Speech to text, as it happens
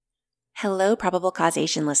Hello, Probable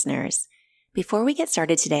Causation listeners. Before we get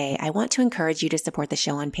started today, I want to encourage you to support the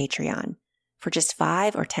show on Patreon. For just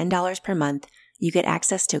 $5 or $10 per month, you get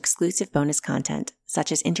access to exclusive bonus content,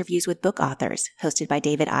 such as interviews with book authors hosted by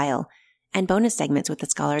David Isle, and bonus segments with the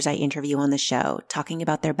scholars I interview on the show, talking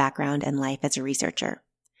about their background and life as a researcher.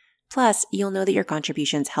 Plus, you'll know that your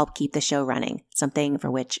contributions help keep the show running, something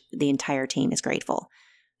for which the entire team is grateful.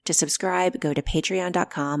 To subscribe, go to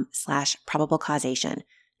patreon.com/probablecausation.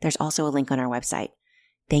 There's also a link on our website.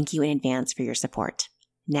 Thank you in advance for your support.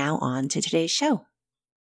 Now on to today's show.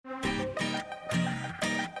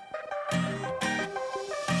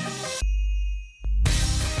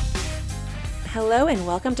 Hello and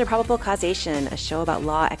welcome to Probable Causation, a show about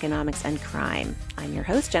law, economics, and crime. I'm your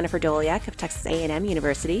host, Jennifer Doliak of Texas A&M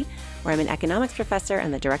University, where I'm an economics professor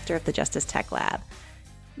and the director of the Justice Tech Lab.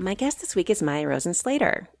 My guest this week is Maya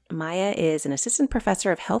Rosen-Slater. Maya is an assistant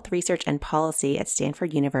professor of health research and policy at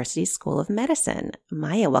Stanford University School of Medicine.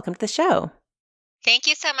 Maya, welcome to the show. Thank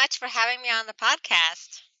you so much for having me on the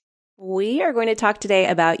podcast. We are going to talk today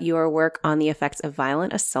about your work on the effects of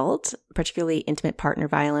violent assault, particularly intimate partner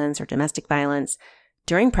violence or domestic violence,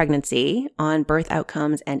 during pregnancy on birth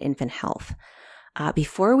outcomes and infant health.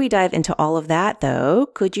 Before we dive into all of that, though,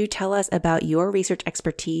 could you tell us about your research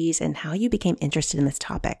expertise and how you became interested in this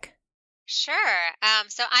topic? Sure.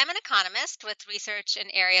 So I'm an economist with research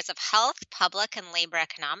in areas of health, public, and labor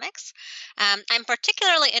economics. I'm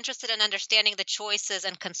particularly interested in understanding the choices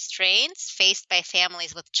and constraints faced by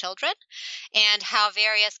families with children and how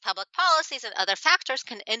various public policies and other factors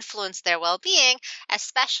can influence their well-being,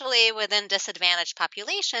 especially within disadvantaged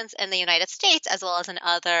populations in the United States as well as in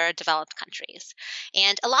other developed countries.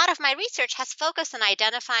 And a lot of my research has focused on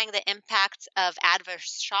identifying the impacts of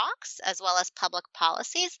adverse shocks as well as public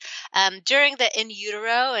policies during the in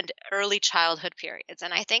utero and early childhood periods.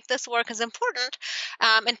 And I think this work is important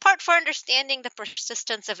in part for understanding the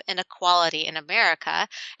persistence of inequality in America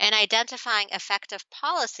and identifying effective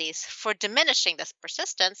policies for diminishing this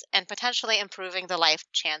persistence and potentially improving the life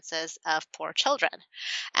chances of poor children.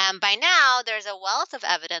 By now, there's a wealth of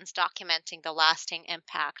evidence documenting the lasting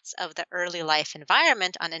impacts of the early life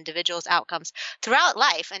environment on individuals' outcomes throughout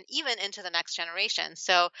life and even into the next generation.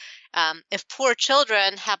 So if poor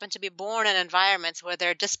children happen to be born in environments where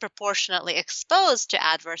they're disproportionately exposed to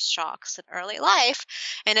adverse shocks in early life,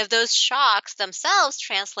 and if those shocks themselves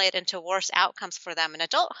translate into worse outcomes for them in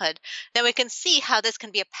adulthood, then we can see how this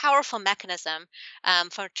can be a powerful mechanism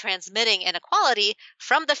for transmitting inequality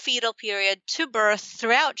from the fetal period to birth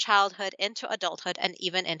throughout childhood into adulthood and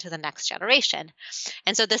even into the next generation.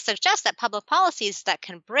 And so this suggests that public policies that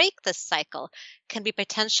can break this cycle can be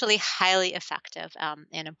potentially highly effective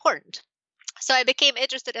and important. So I became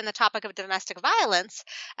interested in the topic of domestic violence,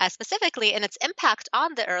 specifically in its impact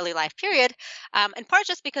on the early life period, in part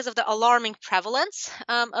just because of the alarming prevalence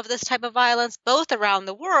of this type of violence, both around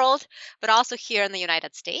the world, but also here in the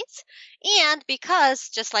United States, and because,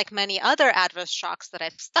 just like many other adverse shocks that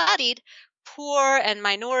I've studied, poor and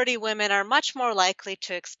minority women are much more likely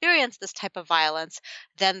to experience this type of violence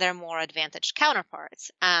than their more advantaged counterparts.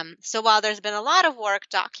 So while there's been a lot of work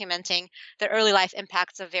documenting the early life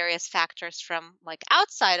impacts of various factors from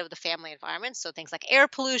outside of the family environment, so things like air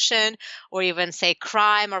pollution or even say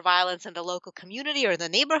crime or violence in the local community or the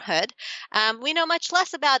neighborhood, we know much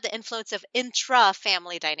less about the influence of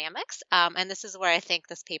intra-family dynamics. And this is where I think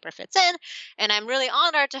this paper fits in. And I'm really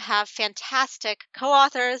honored to have fantastic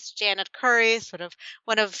co-authors, Janet Curry, sort of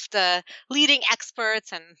one of the leading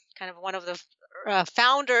experts and kind of one of the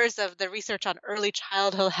founders of the research on early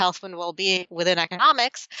childhood health and well-being within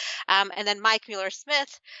economics, and then Mike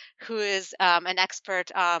Mueller-Smith, who is an expert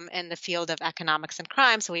in the field of economics and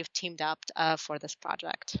crime. So we've teamed up for this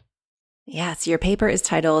project. Yeah, so your paper is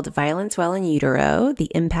titled Violence While in Utero,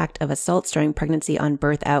 the Impact of Assaults During Pregnancy on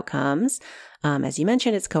Birth Outcomes. As you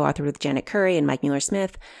mentioned, it's co-authored with Janet Curry and Mike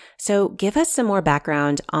Mueller-Smith. So give us some more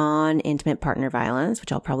background on intimate partner violence,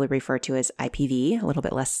 which I'll probably refer to as IPV, a little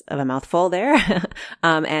bit less of a mouthful there,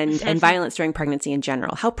 and violence during pregnancy in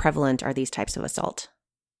general. How prevalent are these types of assault?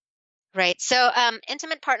 Right. So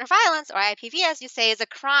intimate partner violence, or IPV, as you say, is a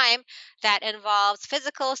crime that involves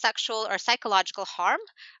physical, sexual, or psychological harm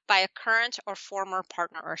by a current or former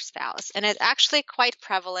partner or spouse. And it's actually quite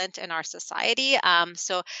prevalent in our society.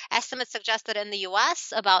 So estimates suggest that in the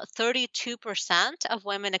U.S., about 32% of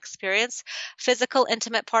women experience physical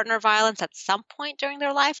intimate partner violence at some point during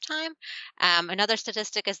their lifetime. Another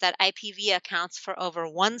statistic is that IPV accounts for over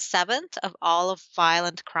 1/7 of all of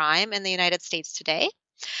violent crime in the United States today.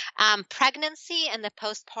 Pregnancy and the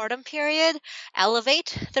postpartum period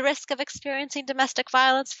elevate the risk of experiencing domestic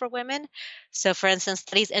violence for women. So, for instance,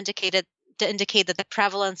 studies indicated to indicate that the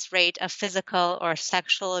prevalence rate of physical or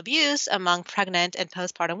sexual abuse among pregnant and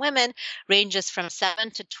postpartum women ranges from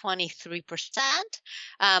 7 to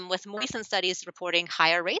 23%, with more recent studies reporting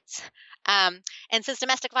higher rates. And since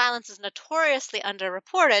domestic violence is notoriously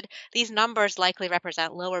underreported, these numbers likely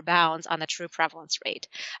represent lower bounds on the true prevalence rate.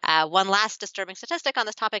 One last disturbing statistic on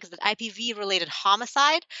this topic is that IPV-related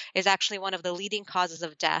homicide is actually one of the leading causes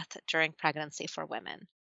of death during pregnancy for women.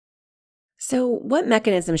 So, what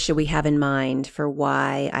mechanisms should we have in mind for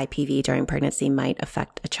why IPV during pregnancy might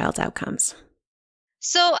affect a child's outcomes?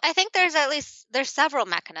 So I think there's several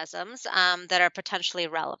mechanisms that are potentially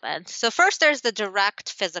relevant. So first, there's the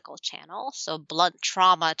direct physical channel. So blunt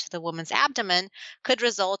trauma to the woman's abdomen could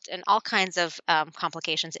result in all kinds of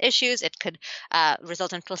complications, issues. It could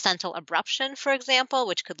result in placental abruption, for example,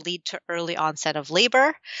 which could lead to early onset of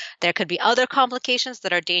labor. There could be other complications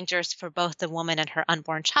that are dangerous for both the woman and her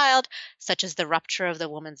unborn child, such as the rupture of the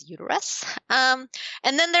woman's uterus. And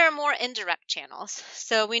then there are more indirect channels.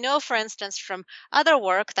 So we know, for instance, from other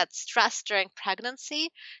work that stress during pregnancy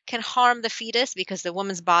can harm the fetus because the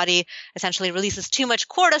woman's body essentially releases too much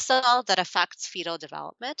cortisol that affects fetal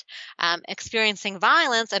development. Experiencing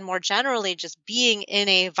violence and more generally just being in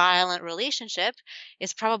a violent relationship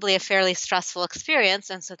is probably a fairly stressful experience,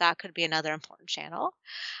 and so that could be another important channel.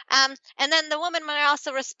 And then the woman might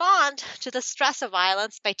also respond to the stress of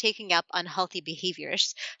violence by taking up unhealthy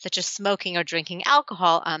behaviors, such as smoking or drinking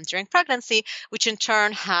alcohol during pregnancy, which in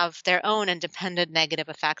turn have their own independent negative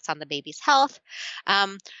effects on the baby's health.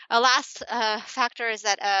 A last factor is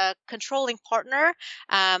that a controlling partner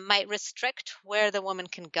might restrict where the woman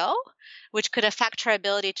can go, which could affect her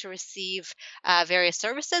ability to receive various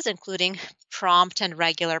services, including prompt and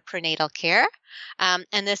regular prenatal care.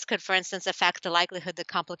 And this could, for instance, affect the likelihood that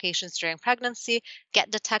complications during pregnancy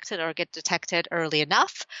get detected early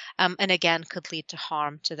enough, and again, could lead to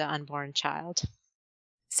harm to the unborn child.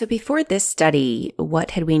 So before this study,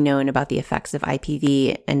 what had we known about the effects of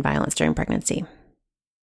IPV and violence during pregnancy?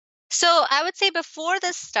 So I would say before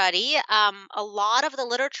this study, a lot of the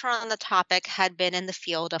literature on the topic had been in the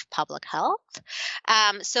field of public health.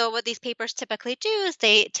 So what these papers typically do is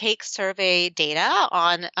they take survey data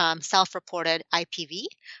on self-reported IPV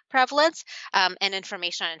prevalence and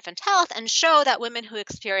information on infant health and show that women who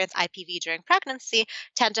experience IPV during pregnancy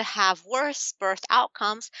tend to have worse birth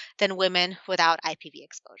outcomes than women without IPV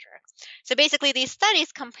exposure. So basically, these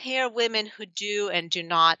studies compare women who do and do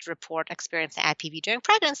not report experiencing IPV during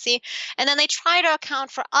pregnancy, and then they try to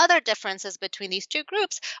account for other differences between these two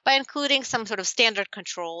groups by including some sort of standard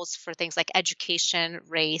controls for things like education,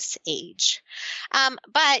 race, age.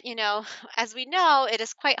 But, as we know, it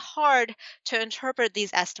is quite hard to interpret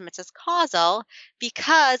these estimates as causal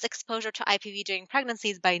because exposure to IPV during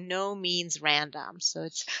pregnancy is by no means random. So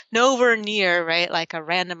it's nowhere near, right, like a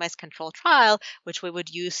randomized control trial, which we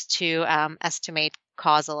would use to estimate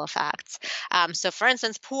causal effects. So for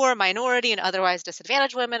instance, poor, minority, and otherwise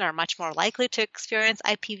disadvantaged women are much more likely to experience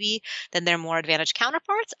IPV than their more advantaged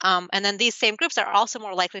counterparts. And then these same groups are also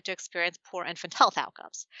more likely to experience poor infant health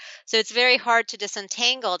outcomes. So it's very hard to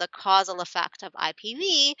disentangle the causal effect of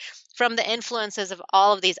IPV from the influences of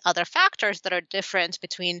all of these other factors that are different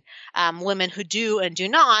between women who do and do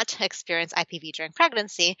not experience IPV during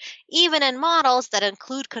pregnancy, even in models that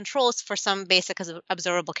include controls for some basic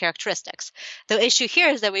observable characteristics. The issue here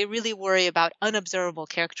is that we really worry about unobservable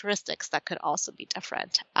characteristics that could also be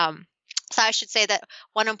different. So I should say that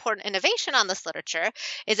one important innovation on this literature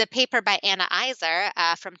is a paper by Anna Iser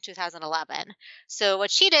from 2011. So what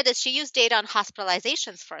she did is she used data on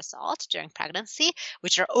hospitalizations for assault during pregnancy,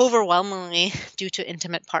 which are overwhelmingly due to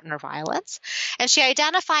intimate partner violence. And she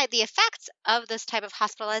identified the effects of this type of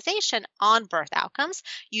hospitalization on birth outcomes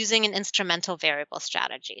using an instrumental variable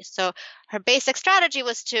strategy. So her basic strategy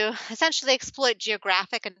was to essentially exploit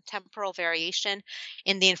geographic and temporal variation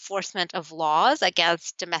in the enforcement of laws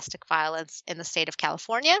against domestic violence in the state of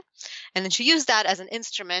California. And then she used that as an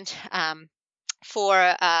instrument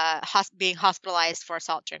for being hospitalized for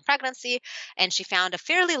assault during pregnancy. And she found a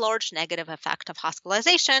fairly large negative effect of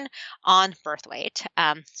hospitalization on birth weight.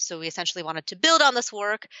 So we essentially wanted to build on this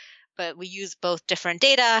work, but we used both different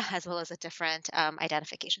data as well as a different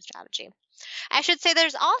identification strategy. I should say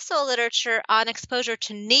there's also literature on exposure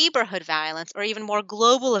to neighborhood violence or even more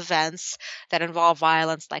global events that involve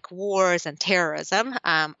violence like wars and terrorism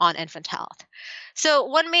on infant health. So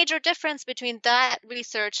one major difference between that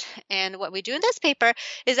research and what we do in this paper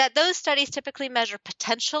is that those studies typically measure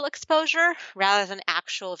potential exposure rather than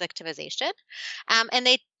actual victimization. And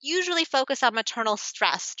they usually focus on maternal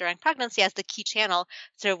stress during pregnancy as the key channel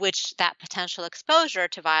through which that potential exposure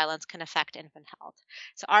to violence can affect infant health.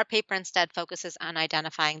 So our paper instead that focuses on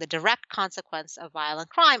identifying the direct consequence of violent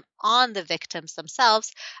crime on the victims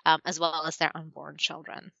themselves, as well as their unborn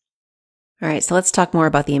children. All right, so let's talk more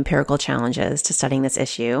about the empirical challenges to studying this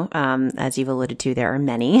issue. As you've alluded to, there are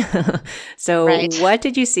many. So Right. what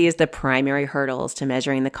did you see as the primary hurdles to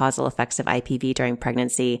measuring the causal effects of IPV during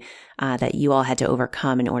pregnancy that you all had to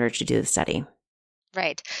overcome in order to do the study?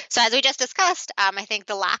 Right. So as we just discussed, I think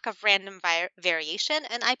the lack of random variation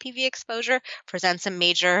in IPV exposure presents a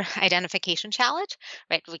major identification challenge,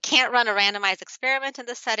 right? We can't run a randomized experiment in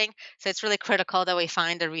this setting, so it's really critical that we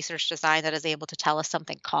find a research design that is able to tell us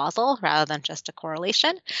something causal rather than just a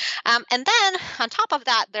correlation. And then on top of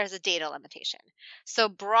that, there's a data limitation. So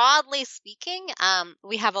broadly speaking,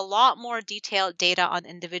 we have a lot more detailed data on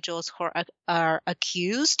individuals who are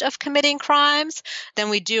accused of committing crimes than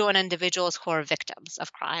we do on individuals who are victims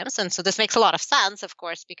of crimes. And so this makes a lot of sense, of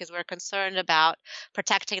course, because we're concerned about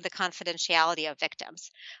protecting the confidentiality of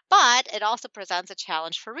victims. But it also presents a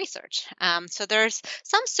challenge for research. So there's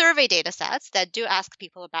some survey data sets that do ask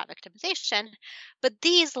people about victimization, but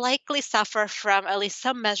these likely suffer from at least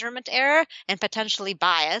some measurement error and potentially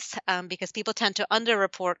bias because people tend to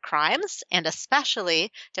underreport crimes, and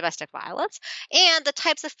especially domestic violence. And the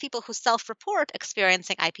types of people who self-report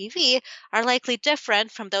experiencing IPV are likely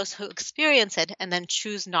different from those who experience it and then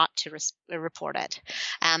choose not to report it.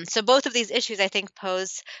 So both of these issues, I think,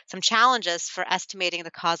 pose some challenges for estimating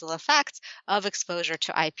the causal effects of exposure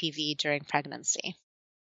to IPV during pregnancy.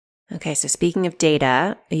 Okay, so speaking of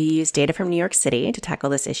data, you used data from New York City to tackle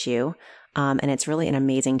this issue, and it's really an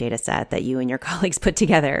amazing data set that you and your colleagues put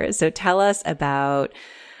together. So tell us about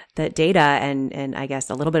the data and I guess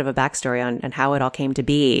a little bit of a backstory on how it all came to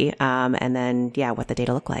be, and then, what the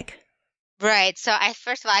data look like. Right. So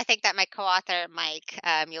first of all, I think that my co-author, Mike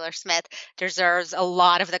Mueller-Smith, deserves a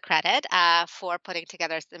lot of the credit for putting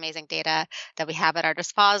together this amazing data that we have at our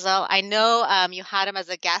disposal. I know you had him as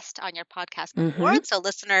a guest on your podcast before, so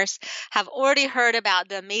listeners have already heard about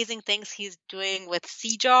the amazing things he's doing with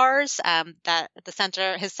CJARS, that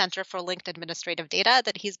his Center for Linked Administrative Data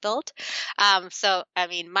that he's built. So, I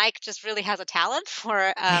mean, Mike just really has a talent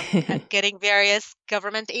for getting various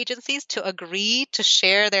government agencies to agree to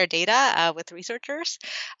share their data with researchers.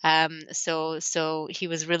 So he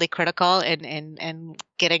was really critical in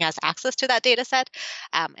getting us access to that data set,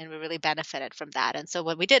 and we really benefited from that. And so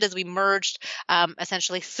what we did is we merged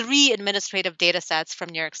essentially 3 administrative data sets from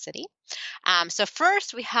New York City. So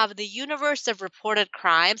first, we have the universe of reported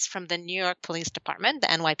crimes from the New York Police Department, the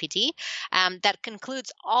NYPD, that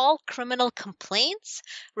concludes all criminal complaints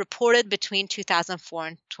reported between 2004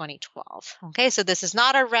 and 2012. Okay, so this is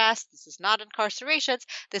not arrests, this is not incarcerations,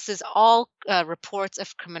 this is all reports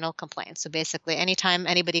of criminal complaints. So basically, anytime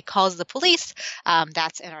anybody calls the police,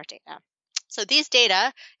 that's in our data. So these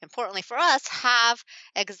data, importantly for us, have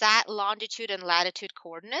exact longitude and latitude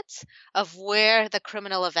coordinates of where the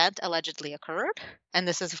criminal event allegedly occurred. And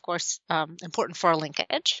this is, of course, important for our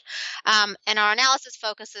linkage. And our analysis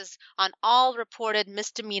focuses on all reported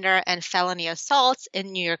misdemeanor and felony assaults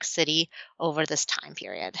in New York City over this time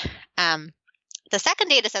period. The second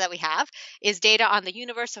data set that we have is data on the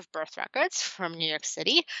universe of birth records from New York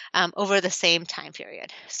City over the same time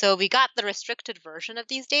period. So we got the restricted version of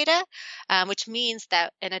these data, which means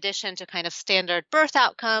that in addition to kind of standard birth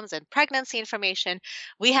outcomes and pregnancy information,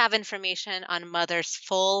 we have information on mothers'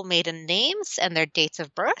 full maiden names and their dates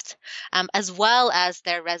of birth, as well as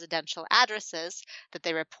their residential addresses that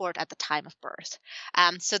they report at the time of birth.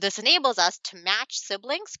 So this enables us to match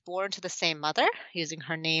siblings born to the same mother using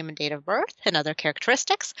her name and date of birth and other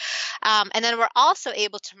characteristics. And then we're also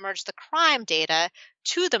able to merge the crime data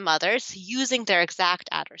to the mothers using their exact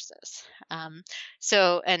addresses.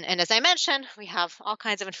 So as I mentioned, we have all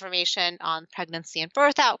kinds of information on pregnancy and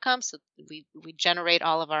birth outcomes. So we generate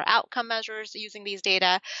all of our outcome measures using these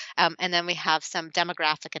data. And then we have some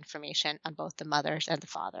demographic information on both the mothers and the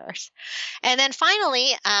fathers. And then finally,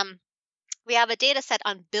 we have a data set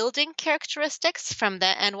on building characteristics from the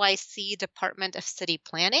NYC Department of City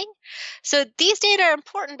Planning. So these data are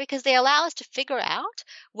important because they allow us to figure out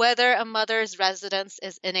whether a mother's residence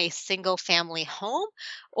is in a single family home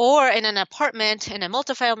or in an apartment, in a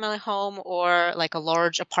multifamily home, or like a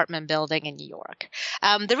large apartment building in New York.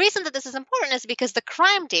 The reason that this is important is because the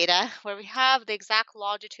crime data, where we have the exact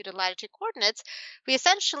longitude and latitude coordinates, we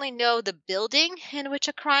essentially know the building in which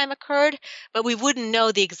a crime occurred, but we wouldn't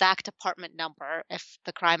know the exact apartment number if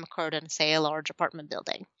the crime occurred in, say, a large apartment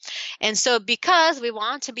building. And so because we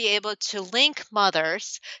want to be able to link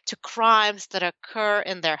mothers to crimes that occur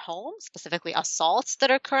in their homes, specifically assaults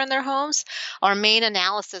that occur in their homes, our main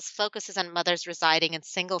analysis focuses on mothers residing in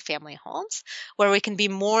single-family homes, where we can be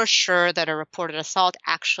more sure that a reported assault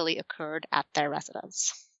actually occurred at their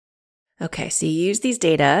residence. Okay, so you use these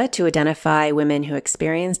data to identify women who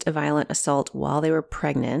experienced a violent assault while they were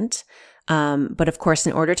pregnant. But of course,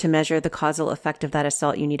 in order to measure the causal effect of that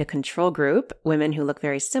assault, you need a control group, women who look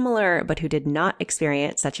very similar, but who did not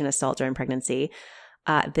experience such an assault during pregnancy.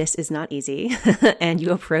 This is not easy. And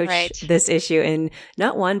you approach this issue in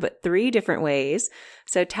not one, but 3 different ways.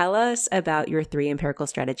 So tell us about your 3 empirical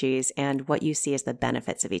strategies and what you see as the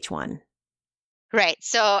benefits of each one. Right.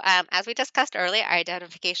 So as we discussed earlier,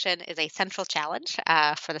 identification is a central challenge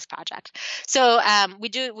for this project. So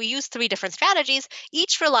we use 3 different strategies.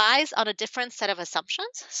 Each relies on a different set of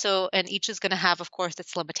assumptions. So, and each is going to have, of course,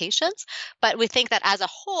 its limitations. But we think that as a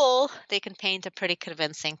whole, they can paint a pretty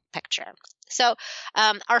convincing picture. So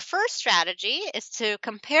our first strategy is to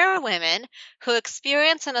compare women who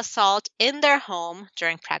experience an assault in their home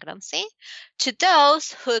during pregnancy to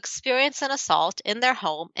those who experience an assault in their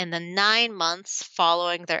home in the 9 months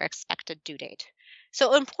following their expected due date.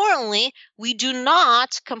 So importantly, we do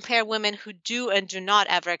not compare women who do and do not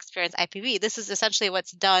ever experience IPV. This is essentially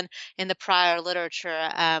what's done in the prior literature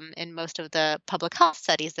in most of the public health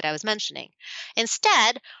studies that I was mentioning.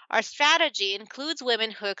 Instead, our strategy includes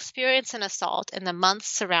women who experience an assault in the months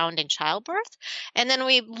surrounding childbirth, and then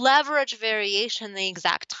we leverage variation in the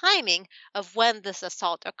exact timing of when this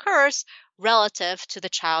assault occurs relative to the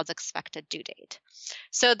child's expected due date.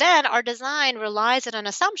 So then our design relies on an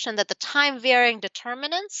assumption that the time-varying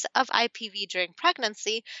determinants of IPV during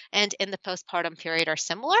pregnancy and in the postpartum period are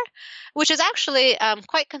similar, which is actually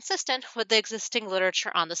quite consistent with the existing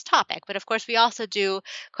literature on this topic. But of course, we also do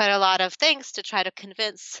quite a lot of things to try to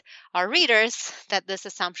convince our readers that this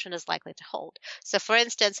assumption is likely to hold. So for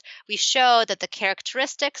instance, we show that the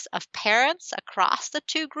characteristics of parents across the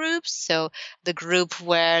 2 groups, so the group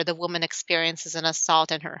where the woman experiences an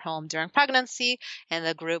assault in her home during pregnancy and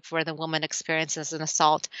the group where the woman experiences an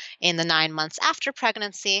assault in the 9 months after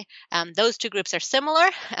pregnancy, those 2 groups are similar.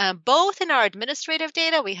 Both in our administrative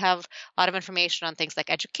data, we have a lot of information on things like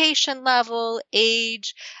education level,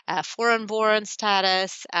 age, foreign-born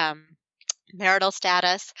status, marital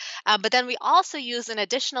status. But then we also use an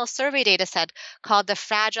additional survey data set called the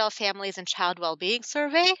Fragile Families and Child Wellbeing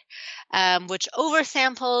Survey, which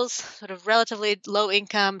oversamples sort of relatively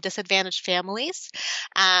low-income, disadvantaged families,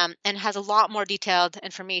 and has a lot more detailed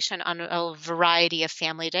information on a variety of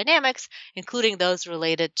family dynamics, including those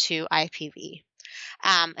related to IPV.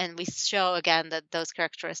 And we show again that those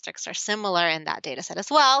characteristics are similar in that data set as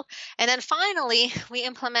well. And then finally, we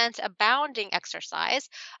implement a bounding exercise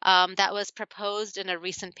that was proposed in a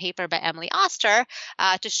recent paper by Emily Oster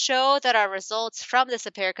to show that our results from this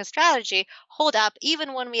empirical strategy hold up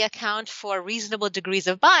even when we account for reasonable degrees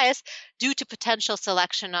of bias due to potential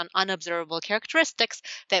selection on unobservable characteristics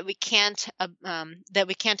that we can't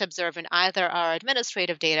observe in either our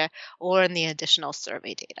administrative data or in the additional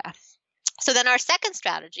survey data. So then our second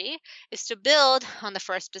strategy is to build on the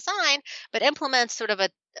first design, but implement sort of a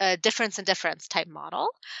difference in difference type model,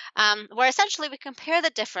 where essentially we compare the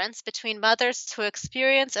difference between mothers who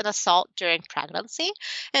experience an assault during pregnancy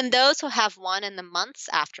and those who have one in the months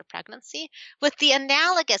after pregnancy, with the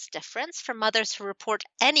analogous difference for mothers who report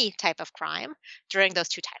any type of crime during those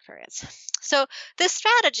 2 time periods. So this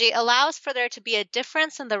strategy allows for there to be a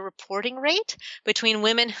difference in the reporting rate between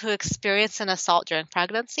women who experience an assault during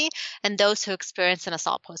pregnancy and those who experience an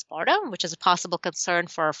assault postpartum, which is a possible concern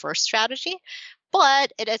for our first strategy.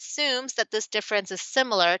 But it assumes that this difference is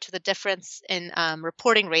similar to the difference in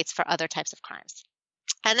reporting rates for other types of crimes.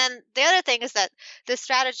 And then the other thing is that this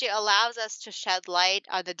strategy allows us to shed light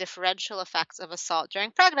on the differential effects of assault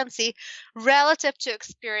during pregnancy relative to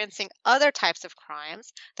experiencing other types of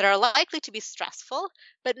crimes that are likely to be stressful,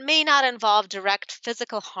 but may not involve direct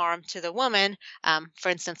physical harm to the woman, for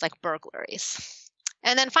instance, like burglaries.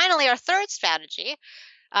 And then finally, our third strategy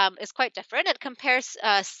is quite different. It compares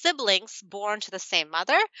siblings born to the same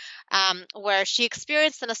mother, where she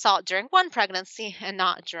experienced an assault during one pregnancy and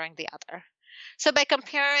not during the other. So by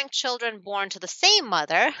comparing children born to the same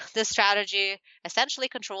mother, this strategy essentially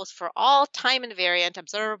controls for all time invariant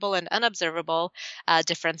observable and unobservable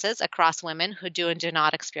differences across women who do and do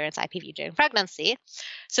not experience IPV during pregnancy.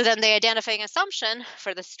 So then the identifying assumption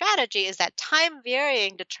for the strategy is that time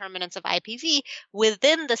varying determinants of IPV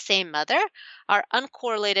within the same mother are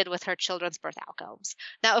uncorrelated with her children's birth outcomes.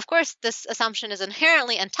 Now, of course, this assumption is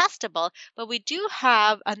inherently untestable, but we do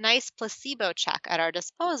have a nice placebo check at our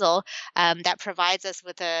disposal that provides us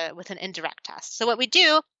with an indirect test. So what we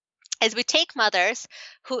do is we take mothers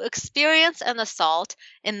who experience an assault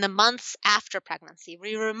in the months after pregnancy.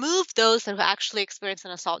 We remove those who actually experience an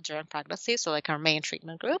assault during pregnancy, so like our main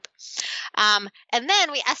treatment group. And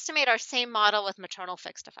then we estimate our same model with maternal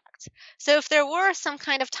fixed effects. So if there were some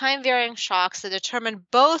kind of time-varying shocks that determine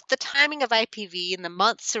both the timing of IPV in the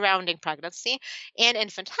months surrounding pregnancy and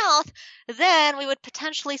infant health, then we would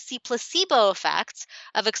potentially see placebo effects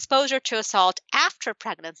of exposure to assault after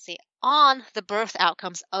pregnancy on the birth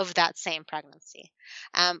outcomes of that same pregnancy.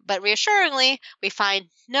 But reassuringly, we find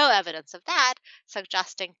no evidence of that,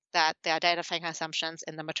 suggesting that the identifying assumptions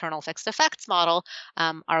in the maternal fixed effects model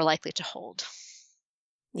are likely to hold.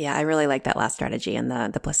 Yeah, I really like that last strategy, and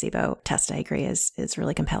the placebo test, I agree, is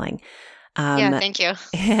really compelling. Yeah, thank you.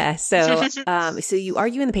 Yeah, so you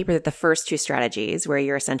argue in the paper that the first two strategies, where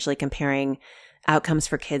you're essentially comparing outcomes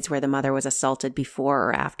for kids where the mother was assaulted before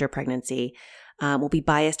or after pregnancy, will be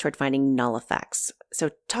biased toward finding null effects. So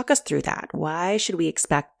talk us through that. Why should we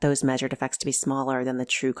expect those measured effects to be smaller than the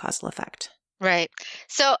true causal effect? Right.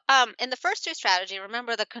 So in the first two strategy,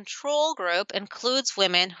 remember the control group includes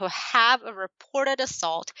women who have a reported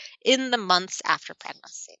assault in the months after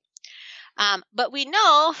pregnancy. But we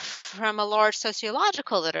know from a large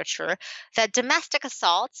sociological literature that domestic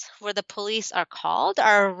assaults where the police are called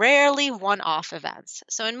are rarely one-off events.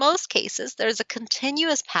 So in most cases, there's a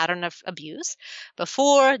continuous pattern of abuse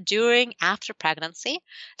before, during, after pregnancy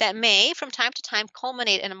that may, from time to time,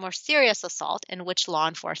 culminate in a more serious assault in which law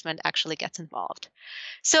enforcement actually gets involved.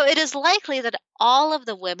 So it is likely that all of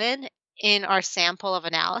the women in our sample of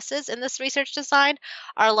analysis in this research design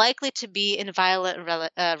are likely to be in violent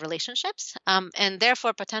relationships and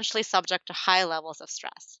therefore potentially subject to high levels of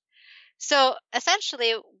stress. So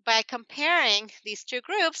essentially, by comparing these two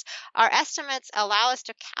groups, our estimates allow us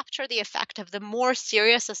to capture the effect of the more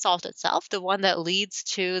serious assault itself, the one that leads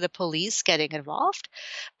to the police getting involved.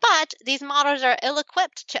 But these models are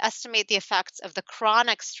ill-equipped to estimate the effects of the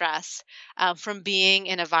chronic stress from being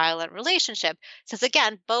in a violent relationship, since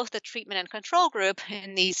again, both the treatment and control group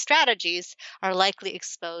in these strategies are likely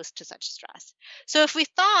exposed to such stress. So if we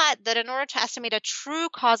thought that in order to estimate a true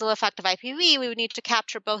causal effect of IPV, we would need to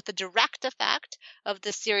capture both the direct effect of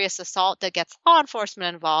the serious assault that gets law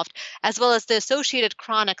enforcement involved, as well as the associated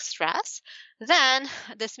chronic stress, then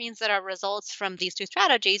this means that our results from these two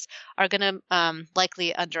strategies are going to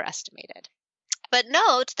likely underestimated. But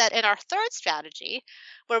note that in our third strategy,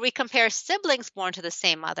 where we compare siblings born to the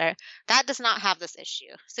same mother, that does not have this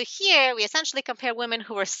issue. So here we essentially compare women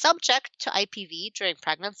who were subject to IPV during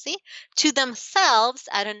pregnancy to themselves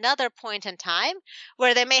at another point in time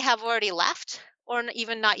where they may have already left or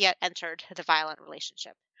even not yet entered the violent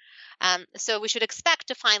relationship. So we should expect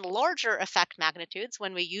to find larger effect magnitudes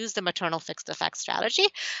when we use the maternal fixed effect strategy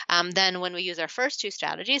than when we use our first two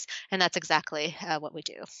strategies, and that's exactly what we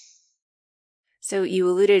do. So you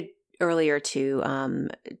alluded earlier to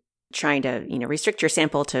trying to, restrict your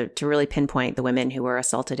sample to really pinpoint the women who were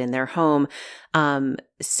assaulted in their home.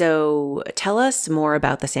 So tell us more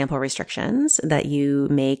about the sample restrictions that you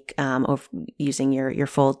make using your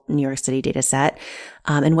full New York City data set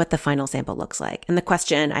and what the final sample looks like. And the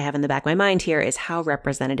question I have in the back of my mind here is how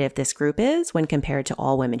representative this group is when compared to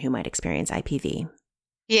all women who might experience IPV.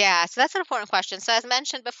 Yeah, so that's an important question. So as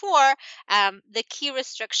mentioned before, the key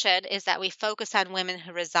restriction is that we focus on women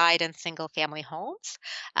who reside in single-family homes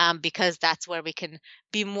because that's where we can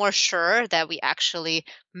be more sure that we actually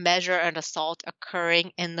measure an assault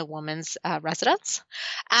occurring in the woman's residence.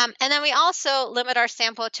 And then we also limit our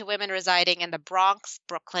sample to women residing in the Bronx,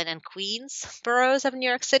 Brooklyn, and Queens boroughs of New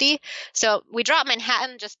York City. So we drop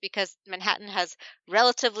Manhattan just because Manhattan has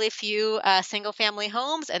relatively few single-family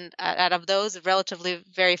homes, and out of those, relatively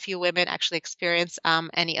very few women actually experience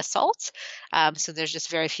any assaults. So there's just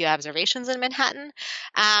very few observations in Manhattan.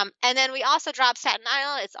 And then we also drop Staten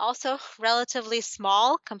Island. It's also relatively small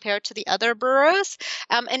compared to the other boroughs.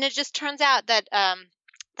 And it just turns out that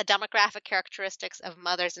The demographic characteristics of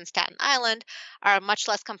mothers in Staten Island are much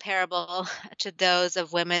less comparable to those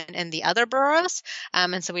of women in the other boroughs.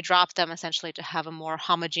 And so we dropped them essentially to have a more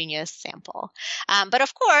homogeneous sample. But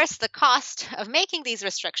of course, the cost of making these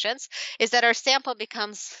restrictions is that our sample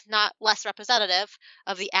becomes not less representative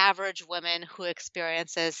of the average woman who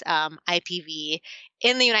experiences IPV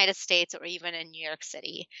in the United States or even in New York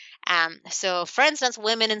City. So, for instance,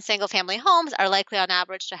 women in single-family homes are likely on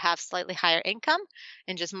average to have slightly higher income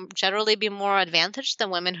and just generally be more advantaged than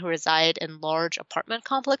women who reside in large apartment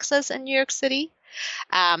complexes in New York City.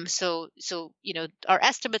 So our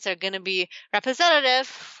estimates are going to be representative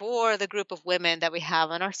for the group of women that we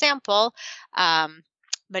have in our sample,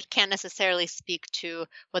 but can't necessarily speak to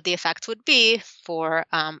what the effect would be for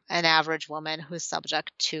an average woman who's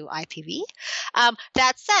subject to IPV.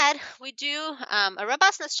 That said, we do a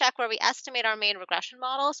robustness check where we estimate our main regression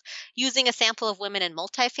models using a sample of women in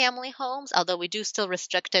multifamily homes, although we do still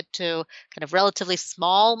restrict it to kind of relatively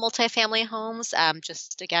small multifamily homes,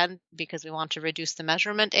 just again, because we want to reduce the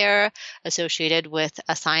measurement error associated with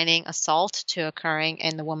assigning assault to occurring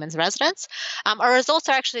in the woman's residence. Our results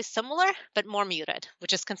are actually similar, but more muted,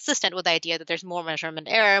 which is consistent with the idea that there's more measurement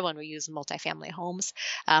error when we use multifamily homes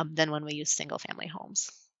than when we use single-family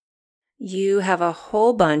homes. You have a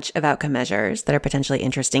whole bunch of outcome measures that are potentially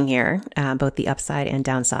interesting here, both the upside and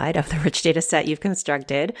downside of the rich data set you've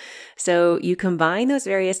constructed. So you combine those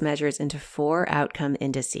various measures into 4 outcome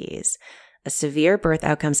indices: a severe birth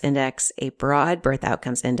outcomes index, a broad birth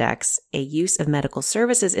outcomes index, a use of medical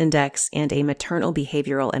services index, and a maternal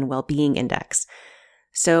behavioral and well-being index.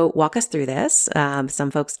 So walk us through this.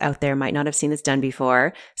 Some folks out there might not have seen this done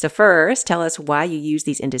before. So first, tell us why you use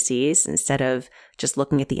these indices instead of just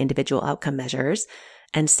looking at the individual outcome measures.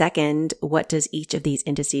 And second, what does each of these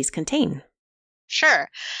indices contain? Sure.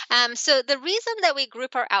 So the reason that we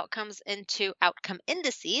group our outcomes into outcome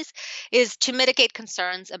indices is to mitigate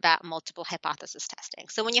concerns about multiple hypothesis testing.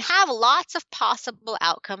 So when you have lots of possible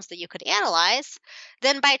outcomes that you could analyze,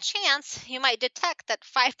 then by chance, you might detect that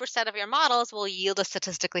 5% of your models will yield a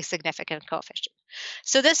statistically significant coefficient.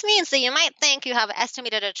 So this means that you might think you have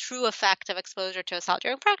estimated a true effect of exposure to assault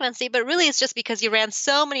during pregnancy, but really it's just because you ran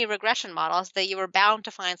so many regression models that you were bound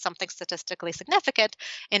to find something statistically significant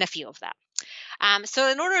in a few of them. So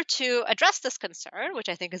in order to address this concern, which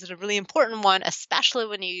I think is a really important one, especially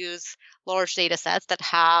when you use large data sets that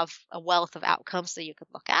have a wealth of outcomes that you could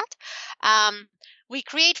look at, we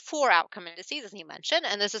create 4 outcome indices, as you mentioned,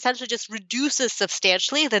 and this essentially just reduces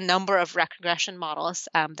substantially the number of regression models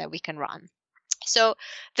that we can run. So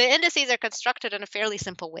the indices are constructed in a fairly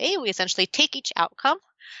simple way. We essentially take each outcome.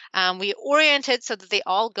 We orient it so that they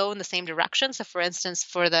all go in the same direction. So for instance,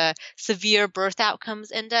 for the severe birth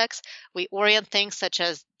outcomes index, we orient things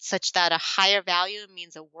such that a higher value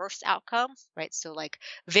means a worse outcome, right? So like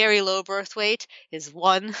very low birth weight is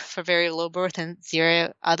 1 for very low birth and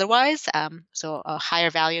 0 otherwise. So a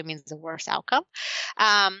higher value means a worse outcome.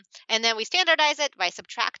 And then we standardize it by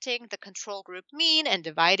subtracting the control group mean and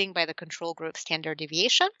dividing by the control group standard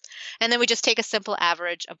deviation. And then we just take a simple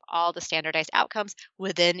average of all the standardized outcomes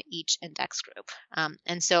within each index group.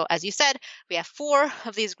 And so, as you said, we have 4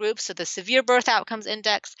 of these groups. So the severe birth outcomes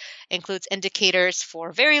index includes indicators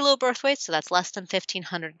for very low birth weight, so that's less than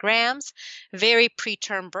 1,500 grams, very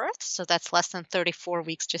preterm birth, so that's less than 34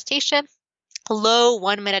 weeks gestation, a low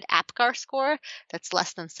 1-minute APGAR score, that's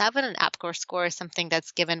less than 7. An APGAR score is something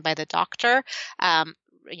that's given by the doctor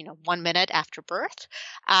 1 minute after birth.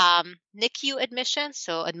 NICU admission,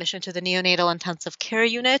 so admission to the neonatal intensive care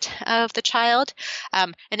unit of the child.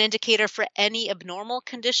 An indicator for any abnormal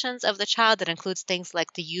conditions of the child that includes things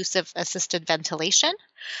like the use of assisted ventilation.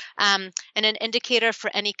 And an indicator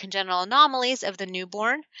for any congenital anomalies of the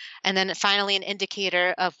newborn. And then finally, an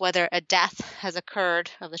indicator of whether a death has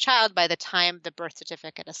occurred of the child by the time the birth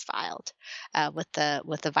certificate is filed with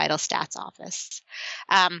the Vital Stats office.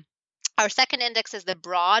 Our second index is the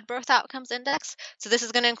broad birth outcomes index. So this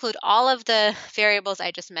is going to include all of the variables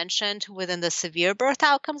I just mentioned within the severe birth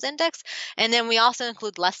outcomes index. And then we also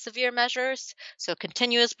include less severe measures. So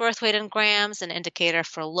continuous birth weight in grams, an indicator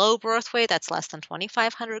for low birth weight, that's less than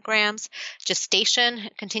 2,500 grams, gestation,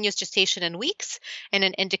 continuous gestation in weeks, and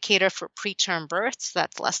an indicator for preterm births,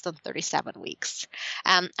 that's less than 37 weeks.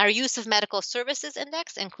 Our use of medical services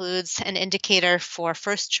index includes an indicator for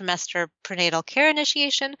first trimester prenatal care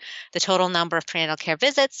initiation, the total number of prenatal care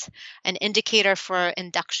visits, an indicator for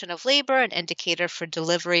induction of labor, an indicator for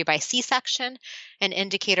delivery by C-section, an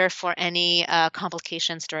indicator for any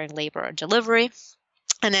complications during labor or delivery.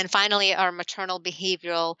 And then finally, our maternal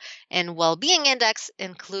behavioral and well-being index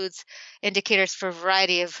includes indicators for a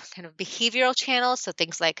variety of kind of behavioral channels. So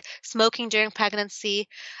things like smoking during pregnancy,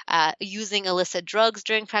 using illicit drugs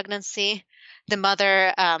during pregnancy, the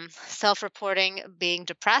mother self-reporting being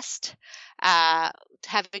depressed, uh,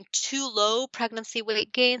 having too low pregnancy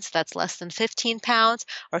weight gains, that's less than 15 pounds,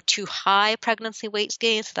 or too high pregnancy weight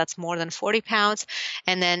gains, that's more than 40 pounds,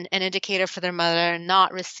 and then an indicator for their mother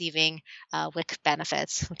not receiving WIC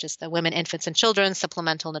benefits, which is the Women, Infants, and Children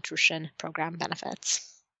Supplemental Nutrition Program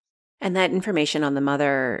benefits. And that information on the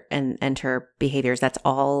mother and her behaviors, that's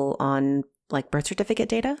all on like birth certificate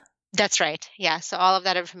data? That's right. Yeah. So all of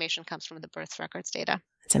that information comes from the birth records data.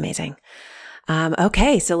 It's amazing.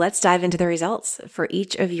 Okay, so let's dive into the results. For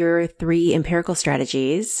each of your 3 empirical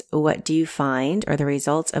strategies, what do you find are the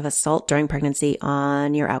results of assault during pregnancy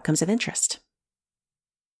on your outcomes of interest?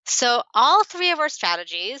 So all 3 of our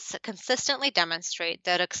strategies consistently demonstrate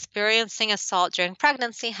that experiencing assault during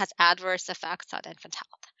pregnancy has adverse effects on infant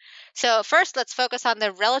health. So first, let's focus on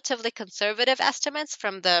the relatively conservative estimates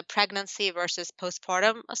from the pregnancy versus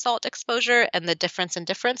postpartum assault exposure and the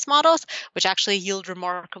difference models, which actually yield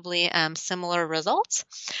remarkably similar results.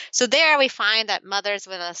 So there we find that mothers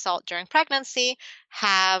with an assault during pregnancy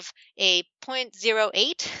have a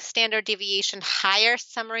 0.08 standard deviation higher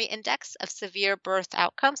summary index of severe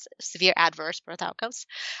adverse birth outcomes,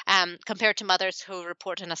 compared to mothers who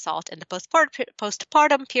report an assault in the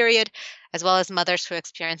postpartum period, as well as mothers who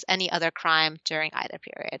experience any other crime during either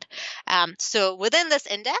period. So within this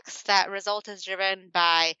index, that result is driven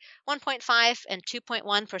by 1.5 and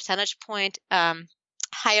 2.1 percentage point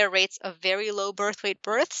higher rates of very low birth weight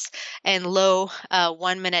births and low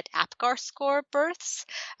 1-minute APGAR score births.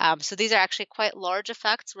 So these are actually quite large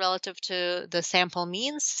effects relative to the sample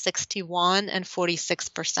means, 61 and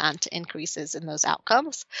 46% increases in those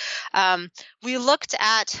outcomes. We looked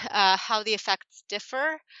at how the effects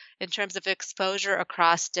differ in terms of exposure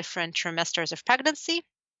across different trimesters of pregnancy,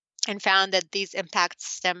 and found that these impacts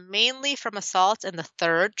stem mainly from assault in the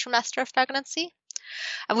 3rd trimester of pregnancy.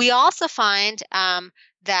 And we also find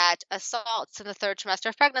that assaults in the 3rd trimester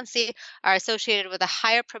of pregnancy are associated with a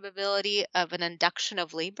higher probability of an induction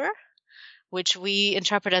of labor, which we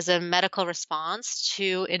interpret as a medical response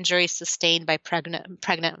to injuries sustained by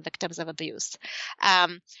pregnant victims of abuse.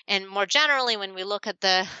 And more generally, when we look at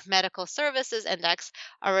the medical services index,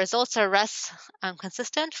 our results are less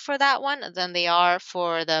consistent for that one than they are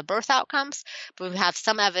for the birth outcomes, but we have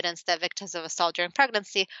some evidence that victims of assault during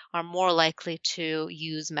pregnancy are more likely to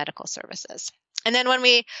use medical services. And then when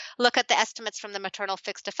we look at the estimates from the maternal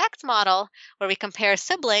fixed effects model, where we compare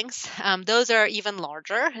siblings, those are even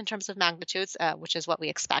larger in terms of magnitudes, which is what we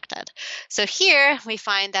expected. So here we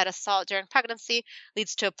find that assault during pregnancy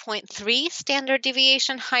leads to a 0.3 standard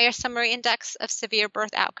deviation higher summary index of severe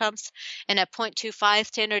birth outcomes and a 0.25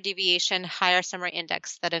 standard deviation higher summary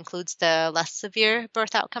index that includes the less severe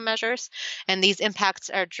birth outcome measures. And these impacts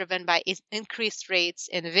are driven by increased rates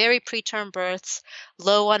in very preterm births,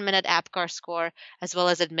 low 1-minute APGAR score, as well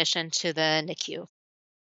as admission to the NICU.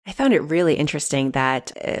 I found it really interesting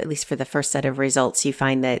that, at least for the first set of results, you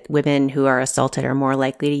find that women who are assaulted are more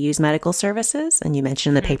likely to use medical services. And you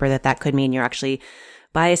mentioned in the paper that could mean you're actually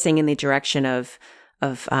biasing in the direction of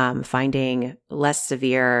finding less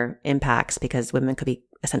severe impacts because women could be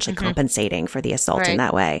essentially compensating for the assault in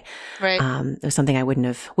that way. Right. It was something I wouldn't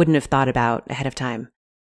have thought about ahead of time.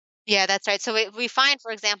 Yeah, that's right. So we find,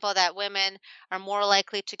 for example, that women are more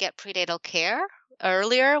likely to get prenatal care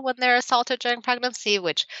earlier when they're assaulted during pregnancy,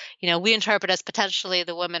 which, we interpret as potentially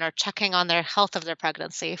the women are checking on their health of their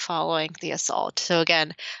pregnancy following the assault. So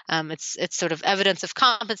again, it's sort of evidence of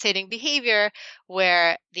compensating behavior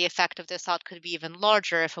where the effect of the assault could be even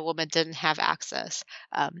larger if a woman didn't have access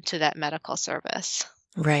to that medical service.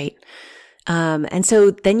 Right. And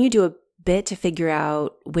so then you do a bit to figure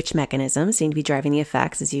out which mechanisms seem to be driving the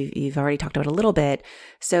effects, as you've already talked about a little bit.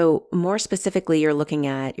 So more specifically,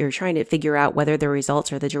 you're trying to figure out whether the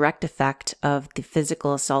results are the direct effect of the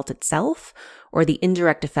physical assault itself or the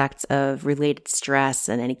indirect effects of related stress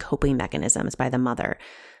and any coping mechanisms by the mother.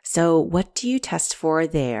 So what do you test for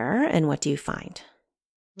there and what do you find?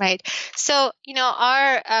 Right. So,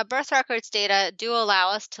 our birth records data do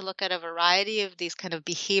allow us to look at a variety of these kind of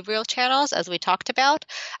behavioral channels, as we talked about.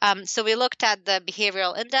 So we looked at the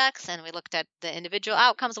behavioral index and we looked at the individual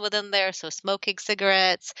outcomes within there. So smoking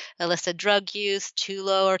cigarettes, illicit drug use, too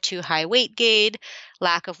low or too high weight gain,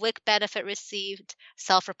 lack of WIC benefit received,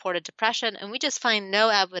 self-reported depression. And we just find no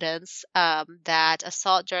evidence that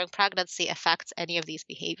assault during pregnancy affects any of these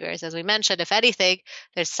behaviors. As we mentioned, if anything,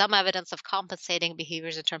 there's some evidence of compensating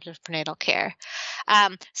behaviors in terms of prenatal care.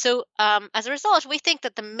 As a result, we think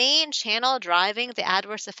that the main channel driving the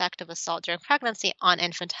adverse effect of assault during pregnancy on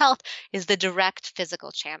infant health is the direct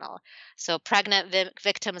physical channel. So pregnant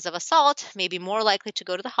victims of assault may be more likely to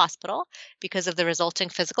go to the hospital because of the resulting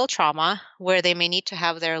physical trauma, where they may need to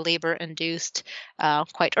have their labor induced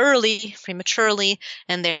quite early, prematurely,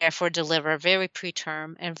 and therefore deliver very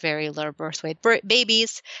preterm and very low birth weight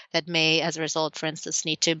babies that may, as a result, for instance,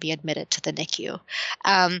 need to be admitted to the NICU.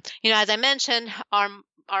 As I mentioned,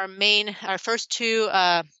 our first two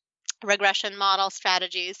regression model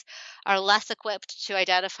strategies are less equipped to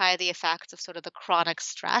identify the effects of sort of the chronic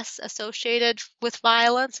stress associated with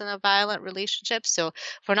violence and a violent relationship. So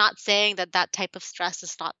we're not saying that that type of stress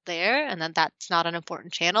is not there and that that's not an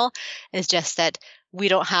important channel. It's just that we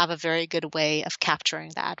don't have a very good way of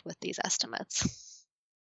capturing that with these estimates.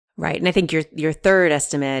 Right. And I think your third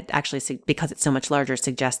estimate actually, because it's so much larger,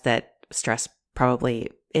 suggests that stress probably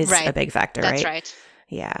is a big factor, right? That's right.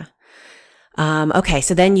 Yeah. Okay,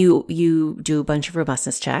 so then you do a bunch of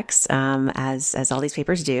robustness checks, as all these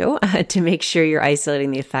papers do, to make sure you're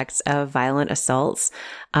isolating the effects of violent assaults,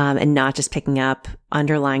 and not just picking up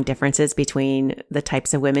underlying differences between the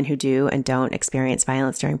types of women who do and don't experience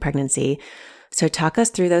violence during pregnancy. So talk us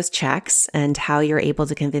through those checks and how you're able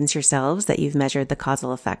to convince yourselves that you've measured the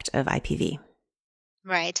causal effect of IPV.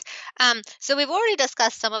 Right. So we've already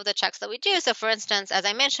discussed some of the checks that we do. So for instance, as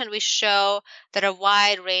I mentioned, we show that a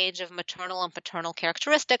wide range of maternal and paternal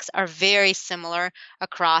characteristics are very similar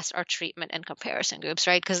across our treatment and comparison groups,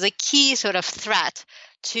 right? Because the key sort of threat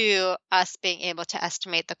to us being able to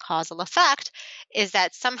estimate the causal effect is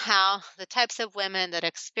that somehow the types of women that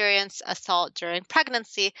experience assault during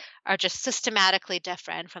pregnancy are just systematically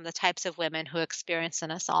different from the types of women who experience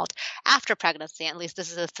an assault after pregnancy. At least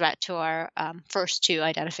this is a threat to our first two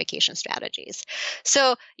identification strategies.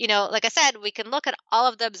 So, like I said, we can look at all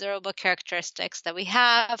of the observable characteristics that we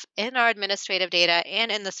have in our administrative data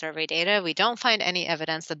and in the survey data. We don't find any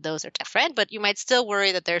evidence that those are different, but you might still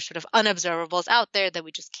worry that there's sort of unobservables out there that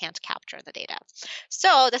we just can't capture in the data.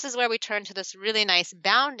 So this is where we turn to this really nice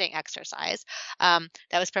bounding exercise that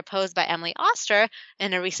was proposed by Emily Oster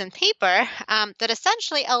in a recent paper that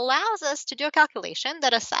essentially allows us to do a calculation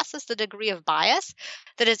that assesses the degree of bias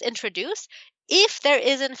that is introduced if there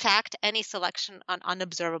is in fact any selection on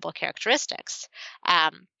unobservable characteristics.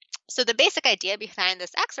 So the basic idea behind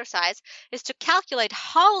this exercise is to calculate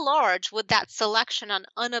how large would that selection on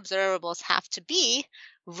unobservables have to be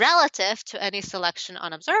relative to any selection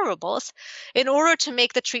on observables in order to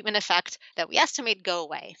make the treatment effect that we estimate go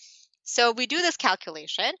away. So we do this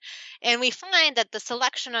calculation, and we find that the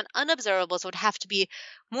selection on unobservables would have to be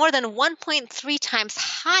more than 1.3 times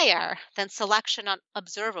higher than selection on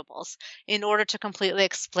observables in order to completely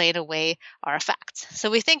explain away our effects. So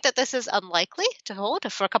we think that this is unlikely to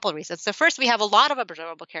hold for a couple of reasons. So first, we have a lot of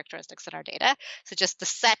observable characteristics in our data. So just the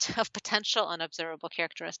set of potential unobservable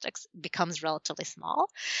characteristics becomes relatively small.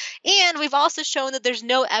 And we've also shown that there's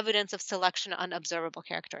no evidence of selection on observable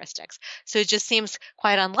characteristics. So it just seems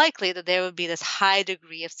quite unlikely that there would be this high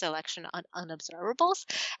degree of selection on unobservables.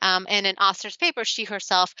 And in Oster's paper, she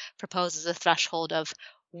herself proposes a threshold of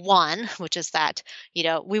 1, which is that,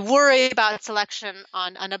 we worry about selection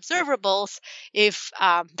on unobservables if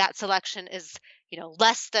that selection is,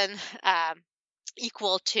 less than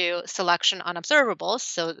equal to selection on observables,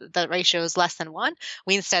 so the ratio is less than 1.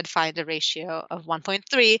 We instead find a ratio of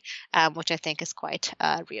 1.3, which I think is quite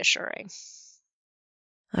reassuring.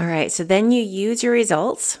 All right. So then you use your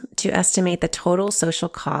results to estimate the total social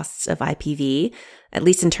costs of IPV, at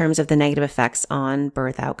least in terms of the negative effects on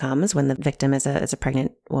birth outcomes when the victim is a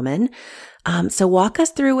pregnant woman. So walk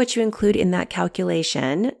us through what you include in that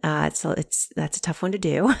calculation. That's a tough one to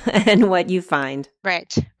do and what you find.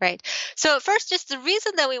 Right. So first, just the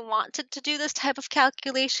reason that we wanted to do this type of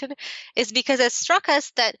calculation is because it struck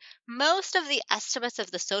us that most of the estimates of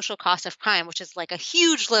the social cost of crime, which is like a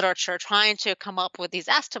huge literature trying to come up with these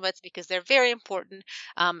estimates because they're very important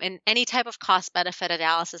in any type of cost-benefit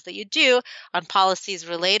analysis that you do on policies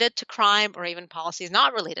related to crime or even policies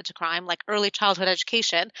not related to crime, like early childhood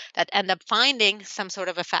education, that end up finding some sort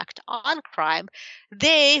of effect on crime,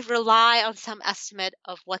 they rely on some estimate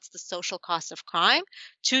of what's the social cost of crime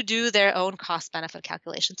to do their own cost-benefit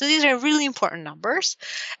calculation. So these are really important numbers.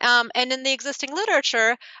 And in the existing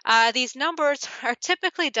literature, these numbers are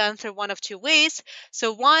typically done through one of two ways.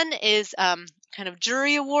 So one is kind of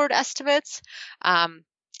jury award estimates.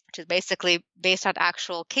 which is basically based on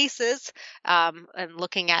actual cases and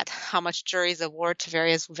looking at how much juries award to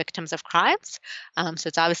various victims of crimes. So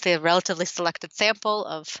it's obviously a relatively selected sample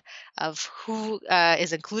of who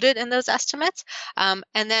is included in those estimates. And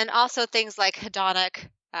then also things like hedonic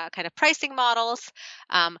kind of pricing models,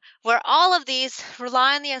 where all of these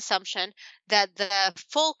rely on the assumption that the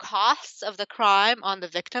full costs of the crime on the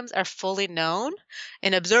victims are fully known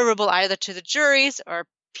and observable either to the juries or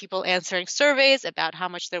people answering surveys about how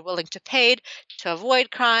much they're willing to pay to avoid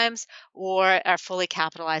crimes, or are fully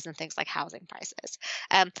capitalized in things like housing prices.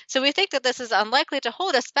 So we think that this is unlikely to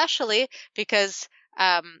hold, especially because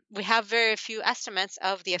we have very few estimates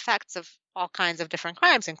of the effects of all kinds of different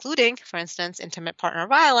crimes, including, for instance, intimate partner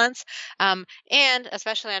violence, and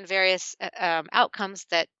especially on various outcomes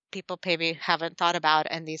that people maybe haven't thought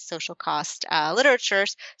about in these social cost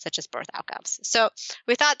literatures, such as birth outcomes. So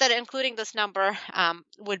we thought that including this number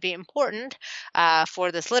would be important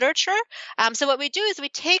for this literature. So what we do is we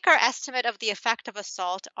take our estimate of the effect of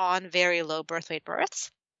assault on very low birth weight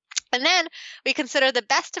births, and then we consider the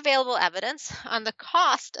best available evidence on the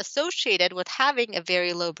cost associated with having a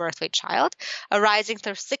very low birth weight child arising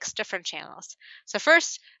through 6 different channels. So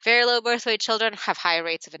first, very low birth weight children have higher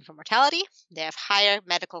rates of infant mortality. They have higher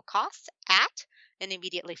medical costs at and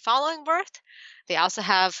immediately following birth. They also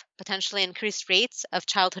have potentially increased rates of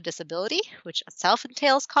childhood disability, which itself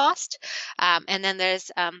entails cost. And then there's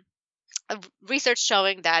research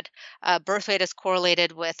showing that birth weight is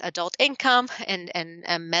correlated with adult income and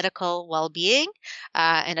medical well-being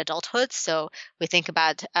in adulthood. So we think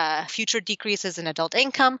about future decreases in adult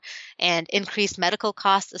income and increased medical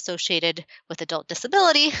costs associated with adult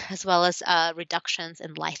disability, as well as reductions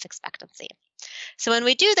in life expectancy. So when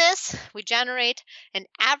we do this, we generate an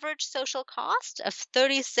average social cost of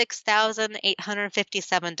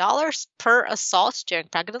 $36,857 per assault during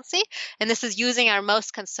pregnancy. And this is using our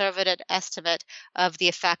most conservative estimate of the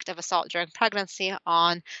effect of assault during pregnancy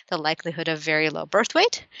on the likelihood of very low birth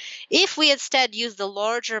weight. If we instead use the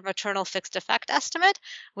larger maternal fixed effect estimate,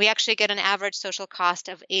 we actually get an average social cost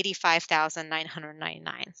of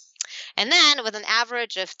 $85,999. And then with an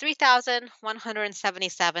average of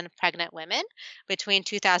 3,177 pregnant women between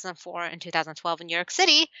 2004 and 2012 in New York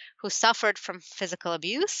City who suffered from physical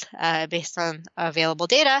abuse based on available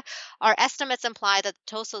data, our estimates imply that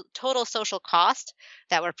the total social cost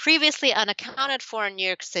that were previously unaccounted for in New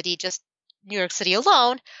York City, just New York City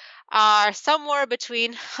alone, are somewhere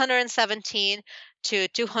between $117 to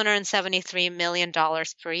 $273 million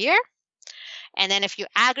per year. And then if you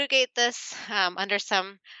aggregate this under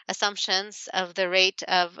some assumptions of the rate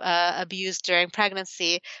of abuse during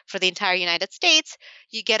pregnancy for the entire United States,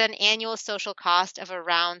 you get an annual social cost of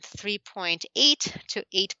around $3.8 to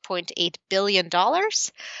 $8.8 billion.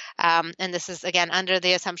 And this is, again, under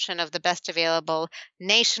the assumption of the best available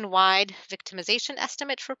nationwide victimization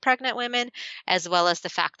estimate for pregnant women, as well as the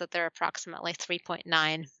fact that there are approximately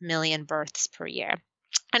 3.9 million births per year.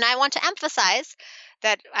 And I want to emphasize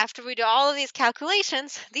that after we do all of these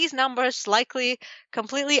calculations, these numbers likely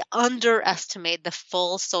completely underestimate the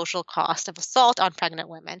full social cost of assault on pregnant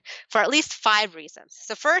women for at least 5 reasons.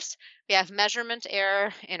 So first, we have measurement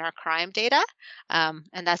error in our crime data, and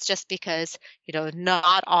that's just because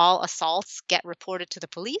not all assaults get reported to the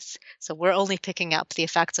police. So we're only picking up the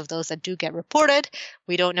effects of those that do get reported.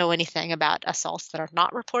 We don't know anything about assaults that are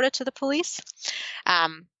not reported to the police.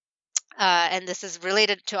 And this is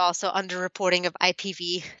related to also underreporting of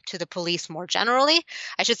IPV to the police more generally.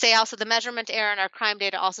 I should say also the measurement error in our crime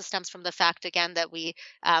data also stems from the fact, again, that we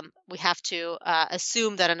have to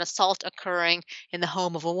assume that an assault occurring in the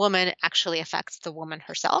home of a woman actually affects the woman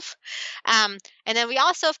herself. And then we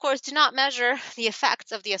also, of course, do not measure the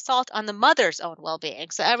effects of the assault on the mother's own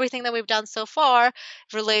well-being. So everything that we've done so far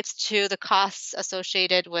relates to the costs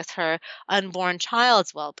associated with her unborn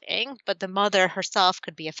child's well-being, but the mother herself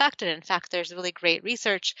could be affected. In fact, there's really great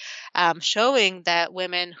research showing that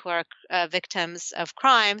women who are victims of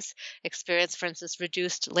crimes experience, for instance,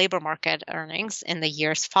 reduced labor market earnings in the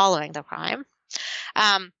years following the crime.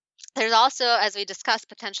 There's also, as we discussed,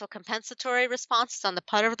 potential compensatory responses on the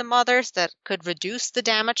part of the mothers that could reduce the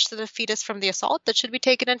damage to the fetus from the assault that should be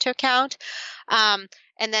taken into account. And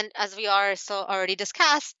then, as we also already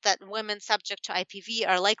discussed, that women subject to IPV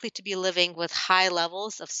are likely to be living with high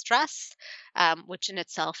levels of stress, which in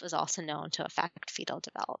itself is also known to affect fetal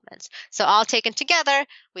development. So all taken together,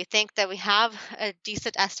 we think that we have a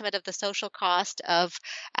decent estimate of the social cost of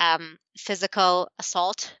physical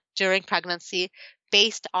assault during pregnancy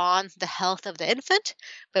based on the health of the infant,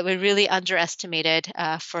 but we really underestimated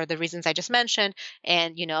for the reasons I just mentioned.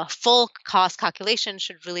 And, a full cost calculation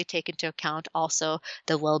should really take into account also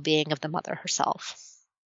the well-being of the mother herself.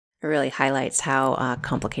 It really highlights how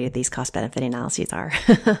complicated these cost-benefit analyses are.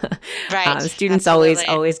 Right. Students Absolutely.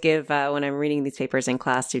 always give, when I'm reading these papers in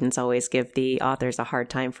class, students always give the authors a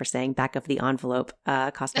hard time for saying back of the envelope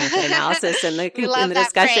cost-benefit analysis in the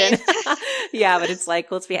discussion. Yeah, but it's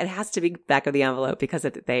like, well, it has to be back of the envelope because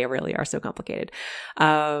they really are so complicated.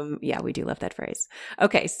 Yeah, we do love that phrase.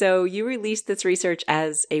 Okay, so you released this research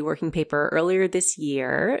as a working paper earlier this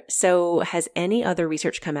year. So has any other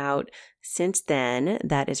research come out since then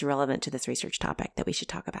that is relevant to this research topic that we should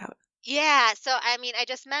talk about? Yeah. So, I mean, I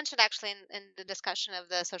just mentioned actually in the discussion of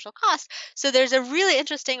the social cost. So, there's a really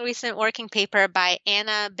interesting recent working paper by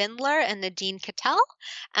Anna Bindler and Nadine Cattell.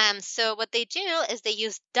 So, what they do is they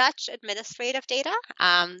use Dutch administrative data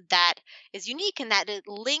that is unique in that it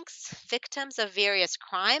links victims of various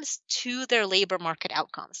crimes to their labor market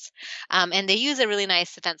outcomes. And they use a really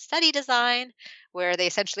nice event study design where they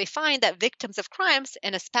essentially find that victims of crimes,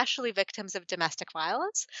 and especially victims of domestic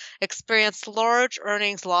violence, experience large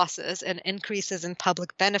earnings losses and increases in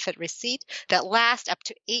public benefit receipt that last up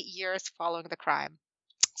to 8 years following the crime.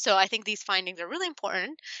 So I think these findings are really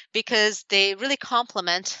important because they really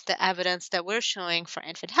complement the evidence that we're showing for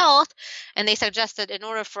infant health. And they suggest that in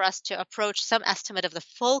order for us to approach some estimate of the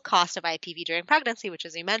full cost of IPV during pregnancy, which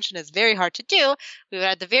as you mentioned is very hard to do, we would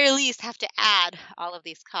at the very least have to add all of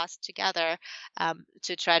these costs together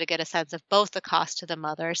to try to get a sense of both the cost to the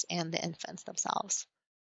mothers and the infants themselves.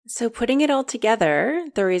 So putting it all together,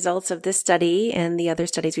 the results of this study and the other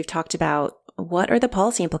studies we've talked about, what are the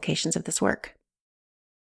policy implications of this work?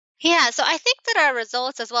 Yeah, so I think that our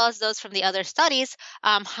results, as well as those from the other studies,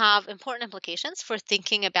 have important implications for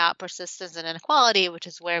thinking about persistence and inequality, which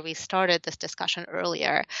is where we started this discussion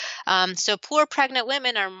earlier. So poor pregnant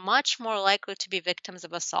women are much more likely to be victims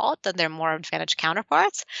of assault than their more advantaged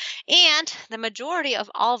counterparts. And the majority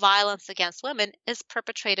of all violence against women is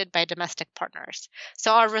perpetrated by domestic partners.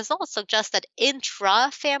 So our results suggest that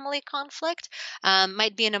intra-family conflict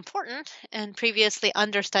might be an important and previously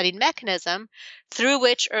understudied mechanism through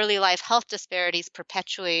which early life health disparities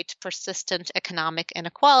perpetuate persistent economic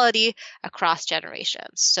inequality across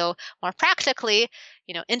generations. So more practically,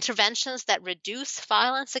 interventions that reduce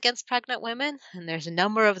violence against pregnant women, and there's a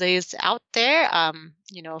number of these out there,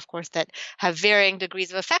 of course, that have varying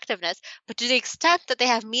degrees of effectiveness, but to the extent that they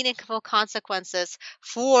have meaningful consequences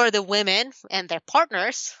for the women and their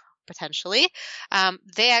partners, potentially,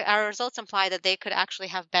 our results imply that they could actually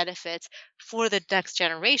have benefits for the next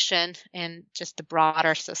generation and just the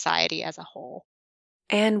broader society as a whole.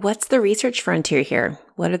 And what's the research frontier here?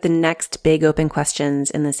 What are the next big open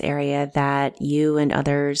questions in this area that you and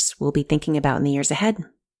others will be thinking about in the years ahead?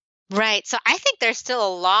 Right. So I think there's still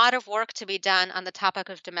a lot of work to be done on the topic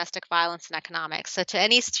of domestic violence and economics. So to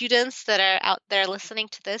any students that are out there listening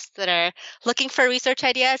to this that are looking for research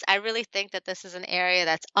ideas, I really think that this is an area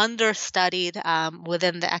that's understudied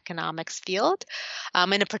within the economics field,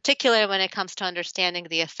 and in particular when it comes to understanding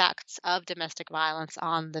the effects of domestic violence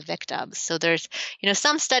on the victims. So there's,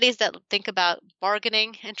 some studies that think about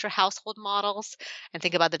bargaining intra-household models and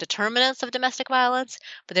think about the determinants of domestic violence,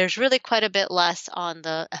 but there's really quite a bit less on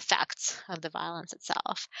the effects of the violence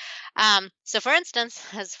itself. So for instance,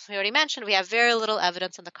 as we already mentioned, we have very little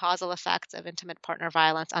evidence on the causal effects of intimate partner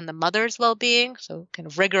violence on the mother's well-being, so kind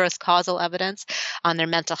of rigorous causal evidence on their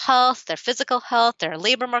mental health, their physical health, their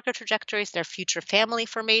labor market trajectories, their future family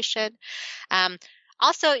formation.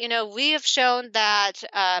 Also, we have shown that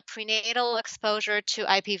prenatal exposure to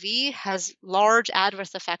IPV has large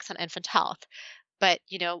adverse effects on infant health. But,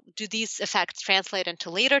 do these effects translate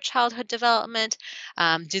into later childhood development?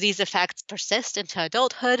 Do these effects persist into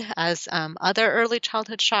adulthood as other early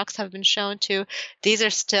childhood shocks have been shown to? These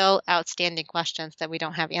are still outstanding questions that we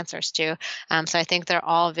don't have answers to. So I think they're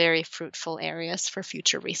all very fruitful areas for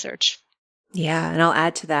future research. Yeah, and I'll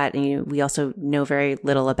add to that. We also know very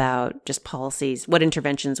little about just policies, what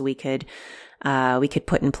interventions we could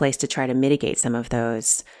put in place to try to mitigate some of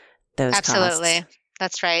those Absolutely. costs.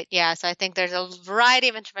 That's right. Yeah. So I think there's a variety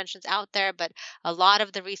of interventions out there, but a lot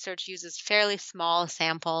of the research uses fairly small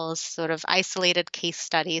samples, sort of isolated case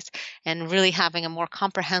studies, and really having a more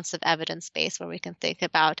comprehensive evidence base where we can think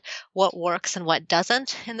about what works and what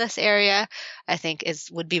doesn't in this area, I think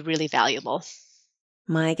would be really valuable.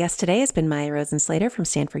 My guest today has been Maya Rosenslater from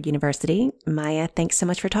Stanford University. Maya, thanks so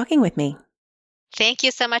much for talking with me. Thank you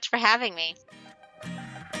so much for having me.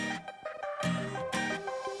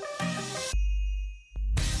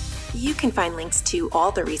 You can find links to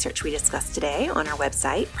all the research we discussed today on our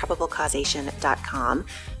website, probablecausation.com.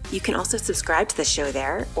 You can also subscribe to the show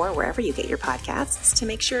there or wherever you get your podcasts to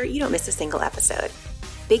make sure you don't miss a single episode.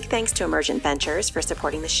 Big thanks to Emergent Ventures for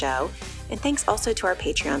supporting the show, and thanks also to our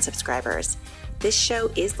Patreon subscribers. This show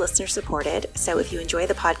is listener supported, so if you enjoy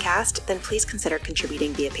the podcast, then please consider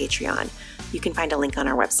contributing via Patreon. You can find a link on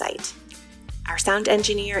our website. Our sound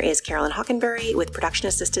engineer is Carolyn Hockenberry with production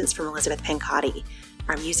assistance from Elizabeth Pancotti.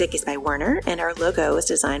 Our music is by Werner, and our logo is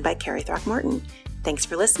designed by Carrie Throckmorton. Thanks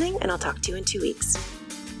for listening, and I'll talk to you in 2 weeks.